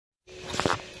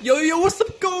What's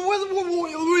up going?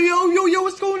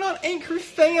 What's going on, Anchor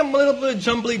fam? A little bit of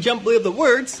jumbly of the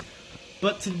words,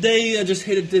 but today I just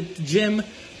hit the gym.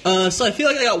 So I feel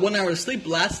like I got 1 hour of sleep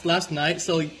last night.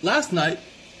 So last night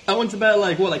I went to bed at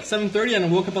like 7:30, and I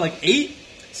woke up at like 8.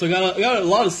 So I got a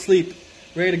lot of sleep,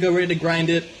 ready to go, ready to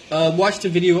grind it. Watched a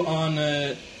video on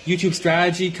YouTube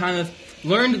strategy. Kind of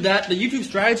learned that the YouTube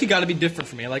strategy got to be different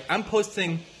for me. Like I'm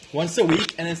posting once a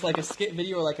week, and it's like a skit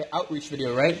video or like an outreach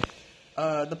video, right?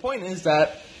 The point is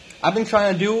that I've been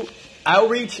trying to do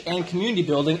outreach and community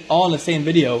building all in the same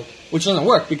video, which doesn't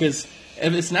work because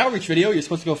if it's an outreach video, you're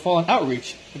supposed to go full on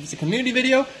outreach. If it's a community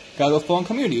video, gotta go full on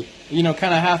community. You know,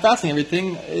 kind of half-assing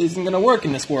everything isn't gonna work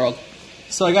in this world.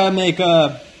 So I gotta make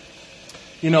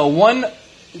one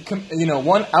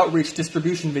outreach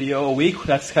distribution video a week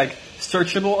that's like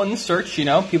searchable in the search. You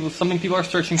know, something people are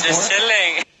searching for. Just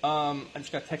chilling. I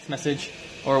just got a text message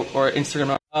or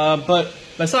Instagram. But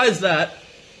besides that,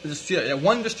 just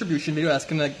one distribution video that's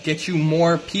gonna get you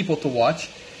more people to watch,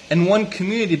 and one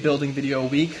community building video a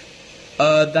week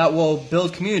that will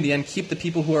build community and keep the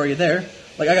people who are already there.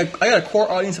 Like I got a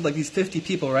core audience of like these 50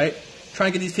 people, right?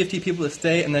 Trying to get these 50 people to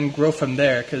stay and then grow from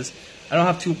there because I don't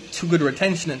have too good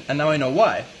retention, and now I know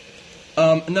why.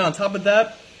 And then on top of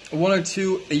that, 1 or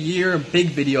 2 a year big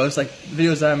videos, like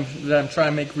videos that I'm trying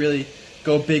to make really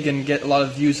go big and get a lot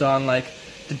of views on, like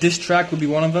the diss track would be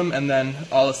one of them, and then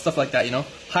all the stuff like that, you know,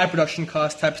 high production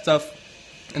cost type stuff,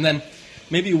 and then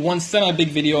maybe one semi-big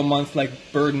video a month, like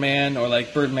Birdman or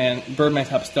like Birdman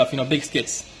type stuff, you know, big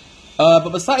skits. But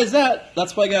besides that,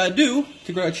 that's what I gotta do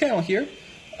to grow a channel here.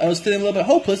 I was feeling a little bit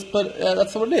hopeless, but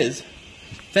that's what it is.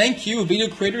 Thank you, video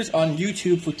creators on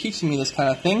YouTube, for teaching me this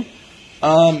kind of thing.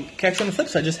 Catch you on the flip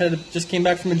side. Just came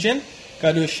back from the gym.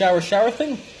 Gotta do a shower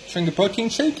thing. Drink a protein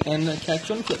shake, and catch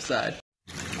you on the flip side.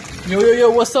 Yo,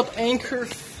 what's up, Anchor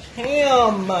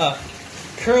fam?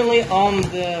 Currently on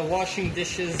the washing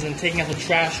dishes and taking out the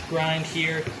trash grind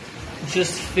here.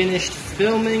 Just finished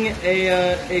filming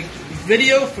a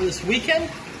video for this weekend.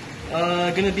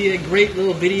 Gonna be a great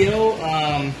little video.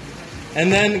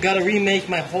 And then gotta remake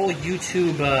my whole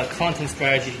YouTube content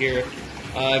strategy here.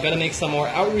 Gotta make some more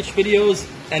outreach videos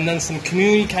and then some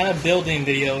community kind of building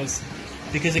videos.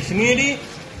 Because the community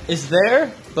is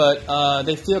there, but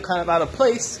they feel kind of out of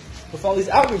place with all these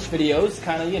outreach videos,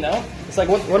 kind of, you know. It's like,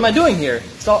 what am I doing here?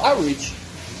 It's all outreach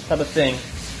type of thing.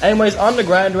 Anyways, on the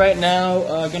grind right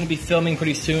now. Gonna be filming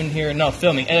pretty soon here. No,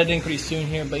 editing pretty soon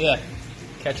here. But yeah,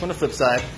 catch you on the flip side.